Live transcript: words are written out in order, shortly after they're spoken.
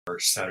our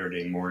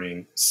Saturday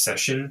morning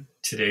session.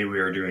 Today we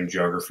are doing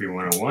Geography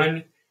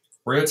 101.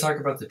 We're going to talk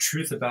about the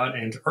truth about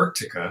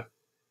Antarctica,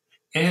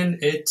 and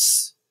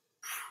it's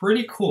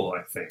pretty cool,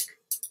 I think.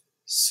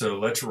 So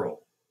let's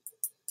roll.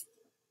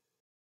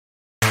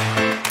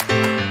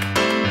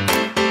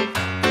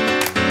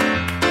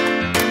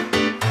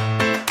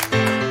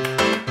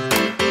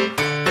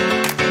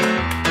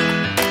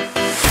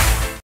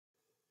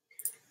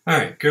 All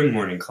right, good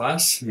morning,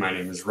 class. My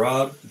name is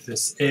Rob.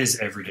 This is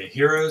Everyday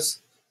Heroes.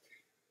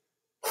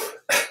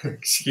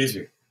 Excuse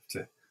me.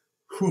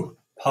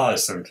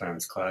 Pause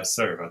sometimes, class.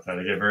 Sorry about that.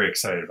 I get very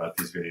excited about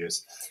these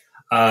videos.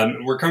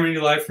 We're coming to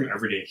you live from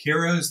Everyday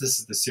Heroes. This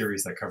is the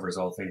series that covers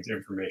all things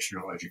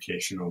informational,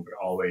 educational, but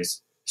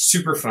always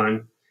super fun.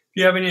 If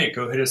you haven't yet,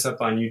 go hit us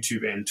up on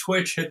YouTube and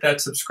Twitch. Hit that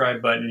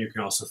subscribe button. You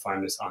can also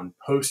find us on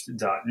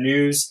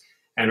post.news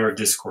and our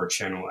Discord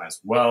channel as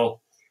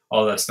well.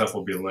 All that stuff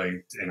will be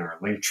linked in our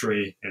link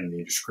tree in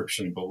the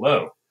description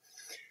below.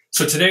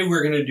 So today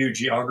we're going to do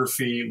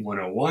Geography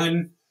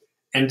 101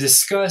 and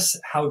discuss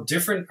how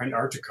different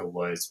Antarctica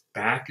was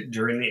back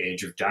during the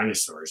age of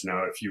dinosaurs.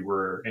 Now, if you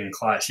were in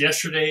class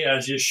yesterday,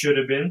 as you should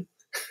have been,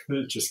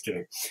 just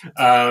kidding.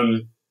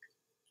 Actually,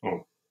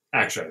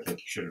 I think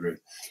you should have been.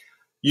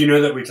 You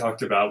know that we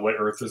talked about what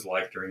Earth was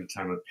like during the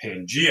time of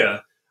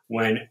Pangea,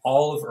 when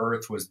all of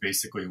Earth was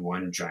basically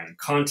one giant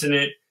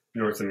continent.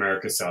 North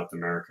America, South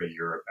America,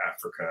 Europe,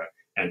 Africa,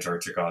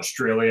 Antarctica,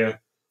 Australia,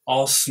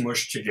 all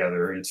smushed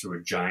together into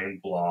a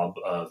giant blob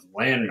of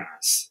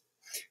landmass.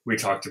 We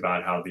talked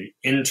about how the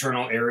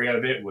internal area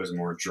of it was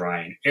more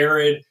dry and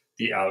arid.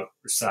 The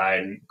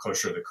outside,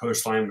 closer to the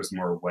coastline, was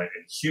more wet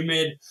and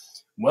humid.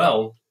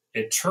 Well,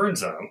 it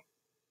turns out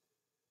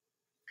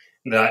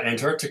that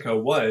Antarctica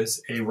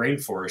was a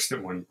rainforest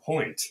at one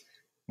point,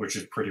 which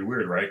is pretty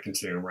weird, right?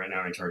 Considering right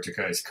now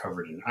Antarctica is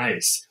covered in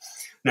ice.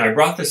 Now, I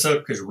brought this up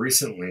because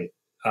recently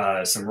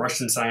some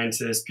Russian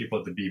scientists, people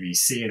at the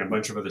BBC, and a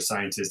bunch of other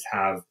scientists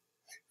have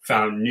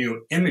found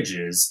new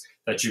images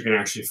that you can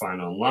actually find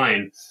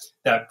online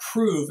that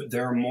prove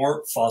there are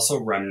more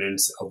fossil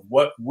remnants of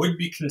what would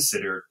be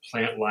considered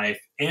plant life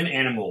and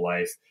animal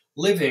life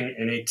living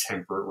in a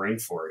temperate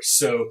rainforest.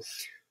 So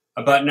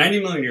about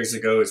 90 million years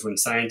ago is when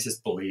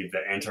scientists believed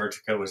that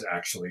Antarctica was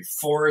actually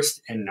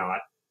forest and not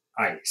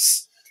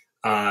ice.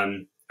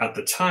 At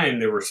the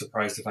time, they were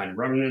surprised to find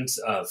remnants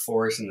of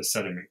forest in the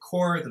sediment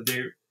core that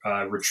they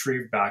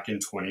retrieved back in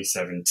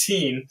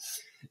 2017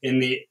 in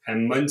the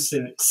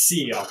Amundsen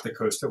Sea off the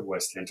coast of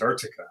West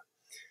Antarctica.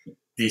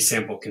 The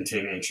sample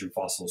contained ancient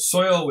fossil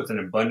soil with an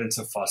abundance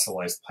of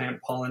fossilized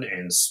plant pollen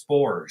and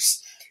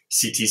spores.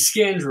 CT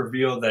scans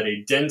revealed that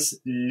a dense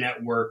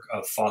network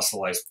of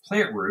fossilized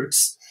plant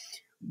roots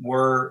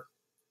were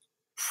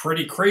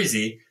pretty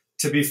crazy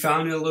to be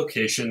found in a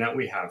location that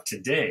we have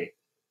today.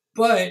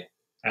 But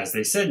as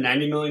they said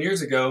 90 million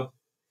years ago,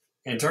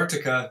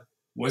 Antarctica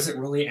wasn't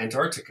really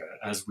Antarctica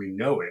as we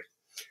know it.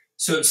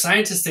 So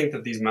scientists think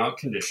that these mild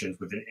conditions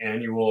with an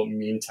annual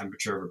mean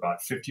temperature of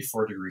about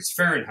 54 degrees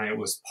Fahrenheit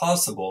was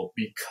possible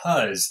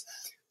because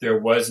there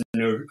was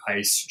no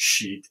ice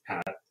sheet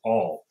at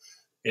all.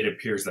 It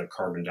appears that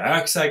carbon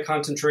dioxide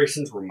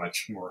concentrations were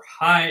much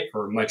higher,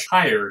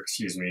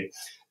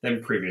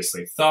 than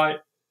previously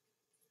thought.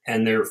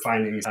 And their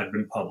findings had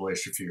been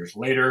published a few years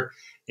later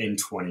in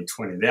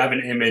 2020. They have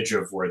an image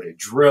of where they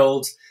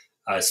drilled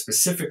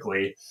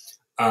specifically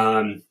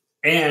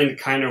and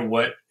kind of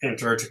what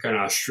Antarctica and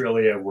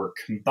Australia were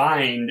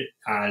combined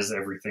as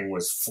everything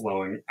was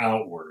flowing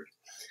outward.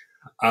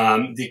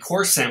 The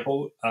core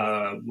sample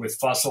with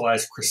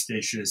fossilized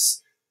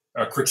Cretaceous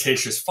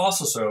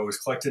fossil soil was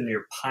collected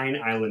near Pine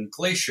Island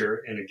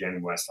Glacier in,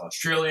 again, West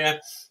Australia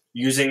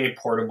using a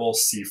portable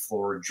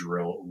seafloor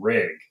drill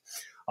rig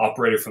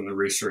operated from the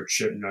research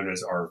ship known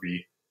as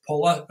RV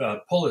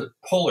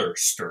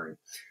Polarstern.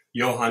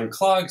 Johan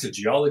Klogz, a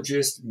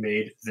geologist,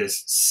 made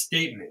this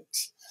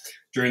statement.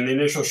 During the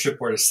initial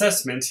shipboard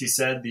assessments, he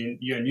said the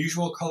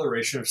unusual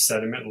coloration of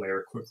sediment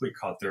layer quickly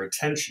caught their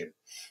attention.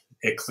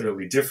 It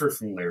clearly differed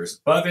from layers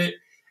above it,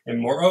 and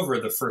moreover,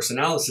 the first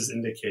analysis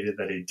indicated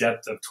that a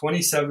depth of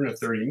 27 to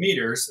 30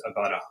 meters,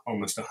 about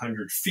almost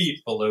 100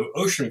 feet below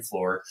ocean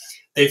floor,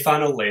 they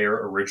found a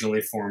layer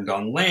originally formed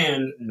on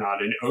land,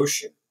 not an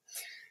ocean.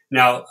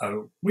 Now,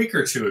 a week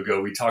or two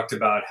ago, we talked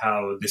about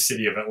how the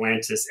city of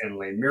Atlantis and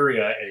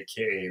Lemuria,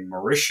 aka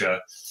Mauritia,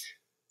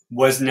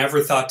 was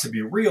never thought to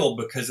be real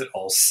because it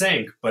all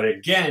sank. But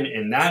again,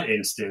 in that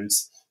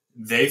instance,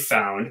 they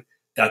found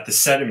that the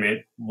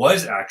sediment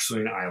was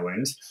actually an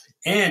island.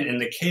 And in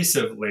the case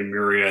of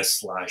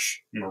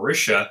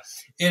Lemuria/Mauritia,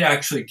 it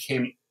actually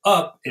came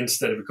up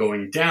instead of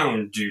going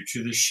down due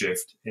to the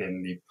shift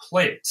in the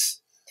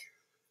plates.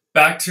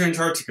 Back to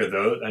Antarctica,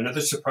 though,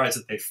 another surprise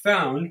that they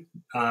found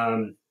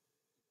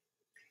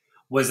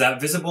was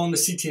that visible in the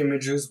CT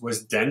images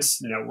was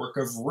dense network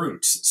of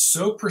roots,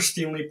 so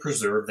pristinely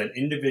preserved that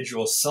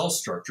individual cell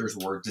structures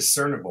were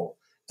discernible.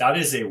 That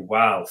is a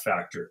wow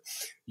factor.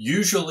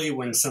 Usually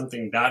when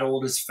something that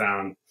old is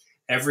found,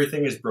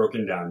 everything is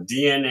broken down.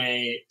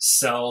 DNA,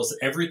 cells,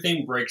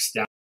 everything breaks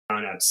down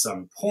at at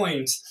some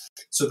point.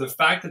 So the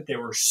fact that they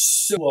were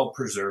so well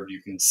preserved,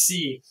 you can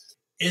see,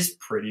 is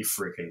pretty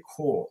freaking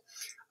cool.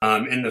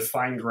 In the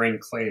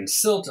fine-grained clay and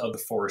silt of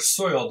the forest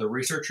soil, the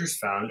researchers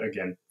found,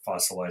 again,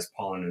 fossilized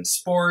pollen and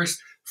spores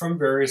from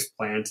various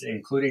plants,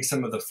 including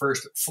some of the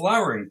first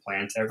flowering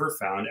plants ever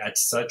found at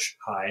such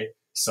high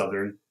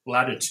southern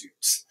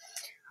latitudes.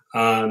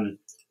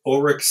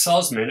 Ulrich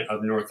Salzmann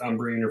of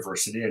Northumbria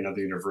University,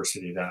 another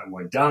university that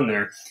went down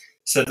there,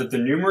 said that the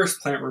numerous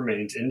plant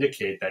remains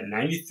indicate that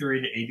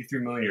 93 to 83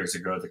 million years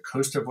ago, the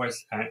coast of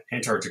West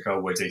Antarctica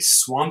was a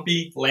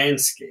swampy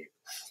landscape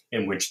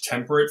in which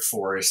temperate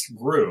forest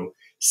grew,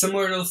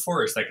 similar to the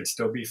forest that could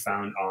still be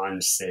found on,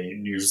 say,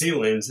 New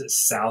Zealand's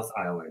South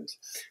Island.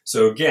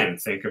 So again,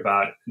 think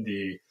about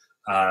the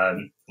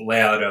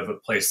layout of a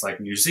place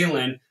like New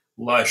Zealand,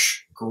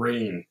 lush,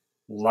 green,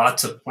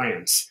 lots of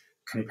plants.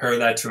 Compare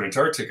that to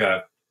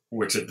Antarctica,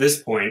 which at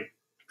this point,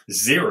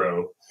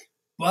 zero,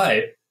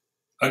 but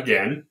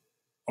again,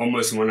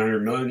 almost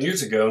 100 million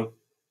years ago,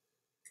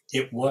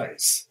 it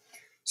was.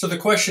 So the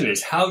question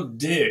is, how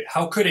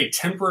could a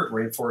temperate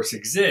rainforest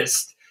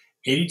exist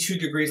 82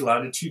 degrees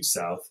latitude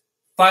south,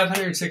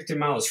 560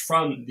 miles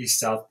from the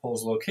South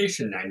Pole's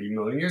location 90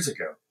 million years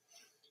ago?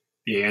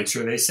 The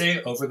answer, they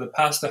say, over the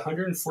past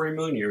 140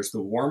 million years,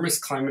 the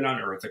warmest climate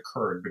on Earth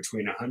occurred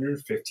between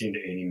 115 to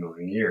 80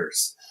 million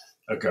years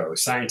ago.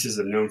 Scientists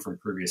have known from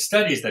previous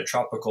studies that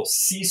tropical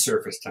sea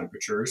surface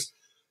temperatures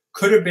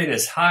could have been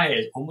as high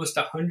as almost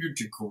 100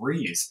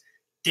 degrees.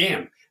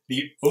 Damn,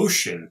 the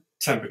ocean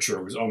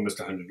temperature was almost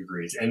 100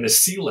 degrees, and the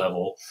sea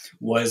level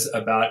was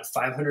about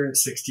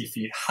 560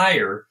 feet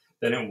higher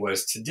than it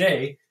was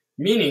today,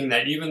 meaning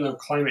that even though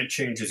climate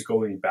change is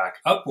going back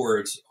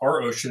upwards,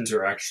 our oceans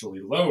are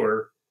actually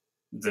lower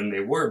than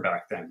they were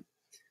back then.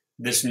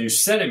 This new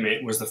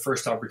sediment was the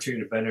first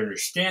opportunity to better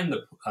understand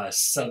the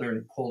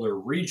southern polar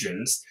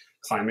region's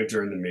climate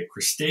during the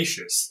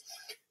mid-Cretaceous.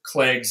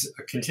 Cleggs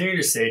continue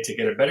to say, to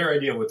get a better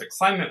idea of what the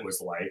climate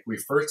was like, we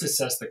first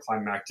assessed the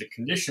climatic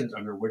conditions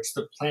under which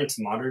the plant's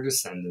modern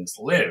descendants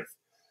live.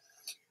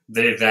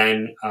 They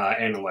then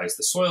analyzed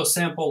the soil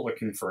sample,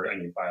 looking for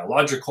any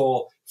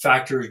biological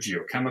factors,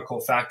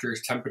 geochemical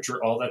factors,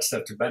 temperature, all that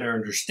stuff to better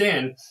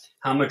understand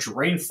how much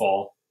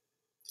rainfall,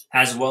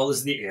 as well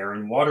as the air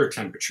and water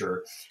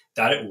temperature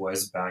that it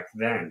was back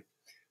then.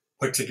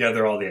 Put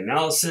together all the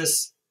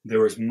analysis,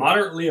 there was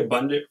moderately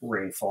abundant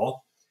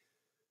rainfall,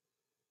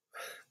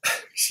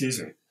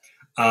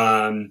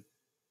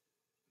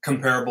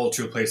 comparable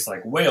to a place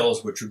like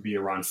Wales, which would be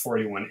around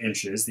 41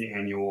 inches. The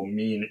annual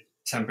mean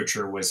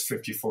temperature was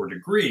 54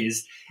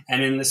 degrees,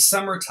 and in the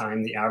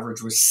summertime, the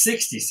average was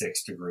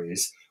 66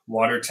 degrees,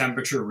 water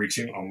temperature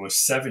reaching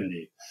almost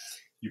 70.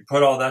 You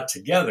put all that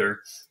together,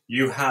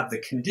 you have the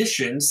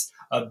conditions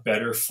of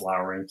better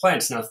flowering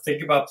plants. Now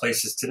think about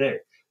places today.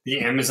 The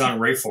Amazon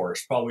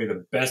rainforest, probably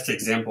the best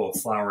example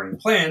of flowering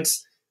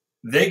plants.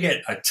 They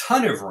get a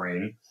ton of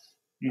rain,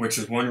 which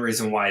is one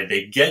reason why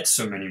they get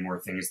so many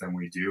more things than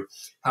we do.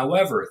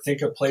 However,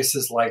 think of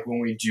places like when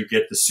we do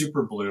get the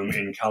super bloom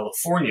in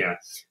California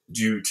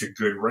due to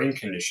good rain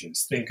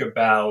conditions. Think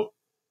about,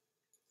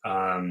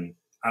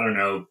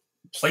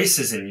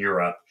 places in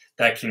Europe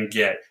that can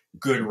get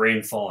good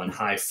rainfall and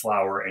high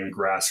flower and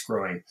grass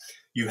growing.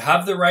 You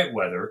have the right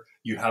weather,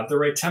 you have the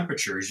right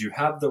temperatures, you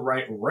have the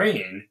right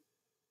rain,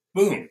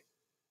 boom,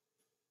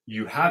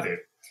 you have it.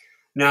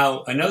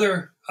 Now,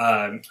 another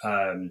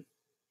man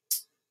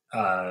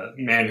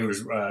who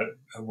was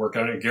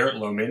working on it, Garrett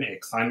Lohman, a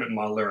climate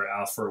modeler at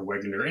Alfred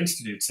Wegener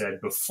Institute,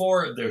 said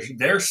before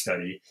their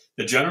study,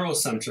 the general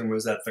assumption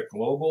was that the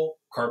global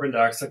carbon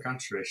dioxide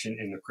concentration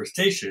in the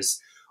Cretaceous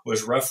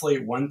was roughly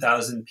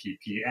 1,000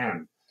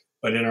 ppm.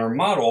 But in our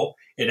model,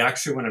 it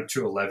actually went up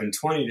to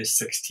 1120 to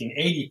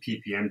 1680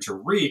 ppm to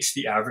reach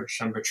the average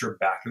temperature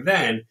back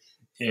then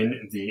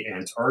in the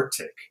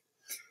Antarctic.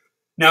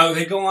 Now,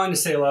 they go on to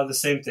say a lot of the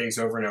same things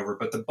over and over,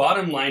 but the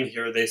bottom line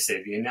here, they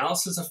say the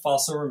analysis of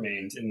fossil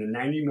remains in the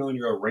 90 million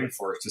year old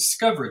rainforest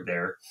discovered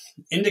there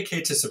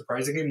indicates a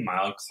surprisingly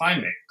mild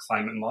climate.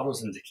 Climate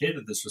models indicate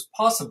that this was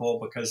possible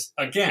because,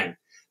 again,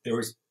 there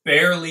was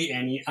barely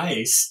any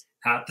ice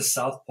at the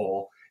South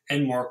Pole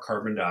and more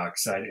carbon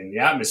dioxide in the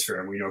atmosphere.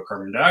 And we know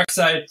carbon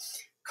dioxide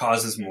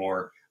causes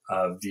more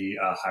of the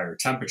higher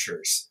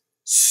temperatures.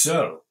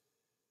 So,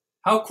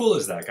 how cool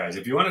is that, guys?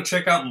 If you want to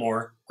check out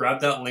more,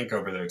 grab that link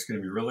over there. It's going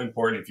to be really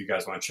important if you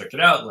guys want to check it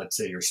out. Let's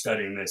say you're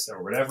studying this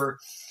or whatever.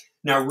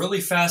 Now,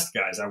 really fast,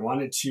 guys, I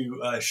wanted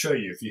to show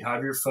you. If you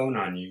have your phone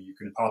on you, you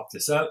can pop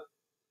this up,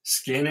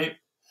 scan it,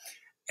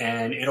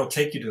 and it'll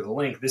take you to the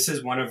link. This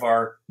is one of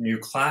our new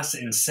class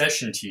in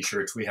session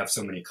t-shirts. We have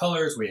so many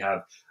colors. We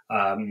have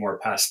more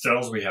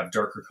pastels. We have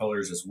darker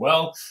colors as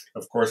well.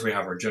 Of course, we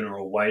have our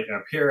general white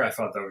up here. I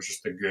thought that was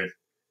just a good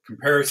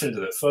comparison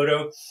to the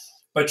photo.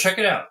 But check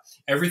it out.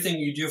 Everything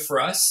you do for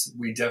us,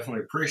 we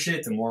definitely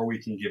appreciate. The more we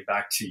can give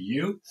back to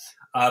you.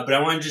 But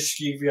I want to just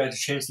give you guys a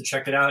chance to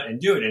check it out and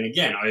do it. And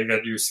again, all you got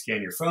to do is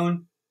scan your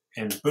phone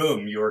and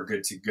boom, you're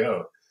good to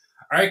go.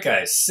 All right,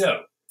 guys.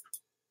 So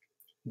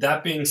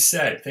That being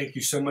said, thank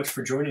you so much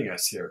for joining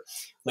us here.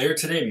 Later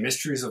today,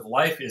 Mysteries of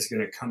Life is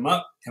going to come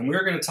up, and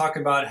we're going to talk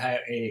about how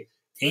a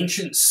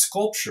ancient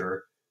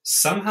sculpture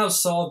somehow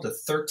solved a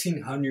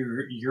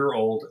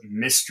 1,300-year-old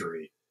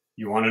mystery.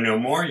 You want to know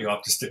more? You'll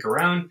have to stick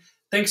around.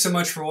 Thanks so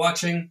much for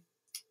watching.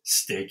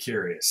 Stay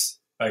curious.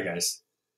 Bye, guys.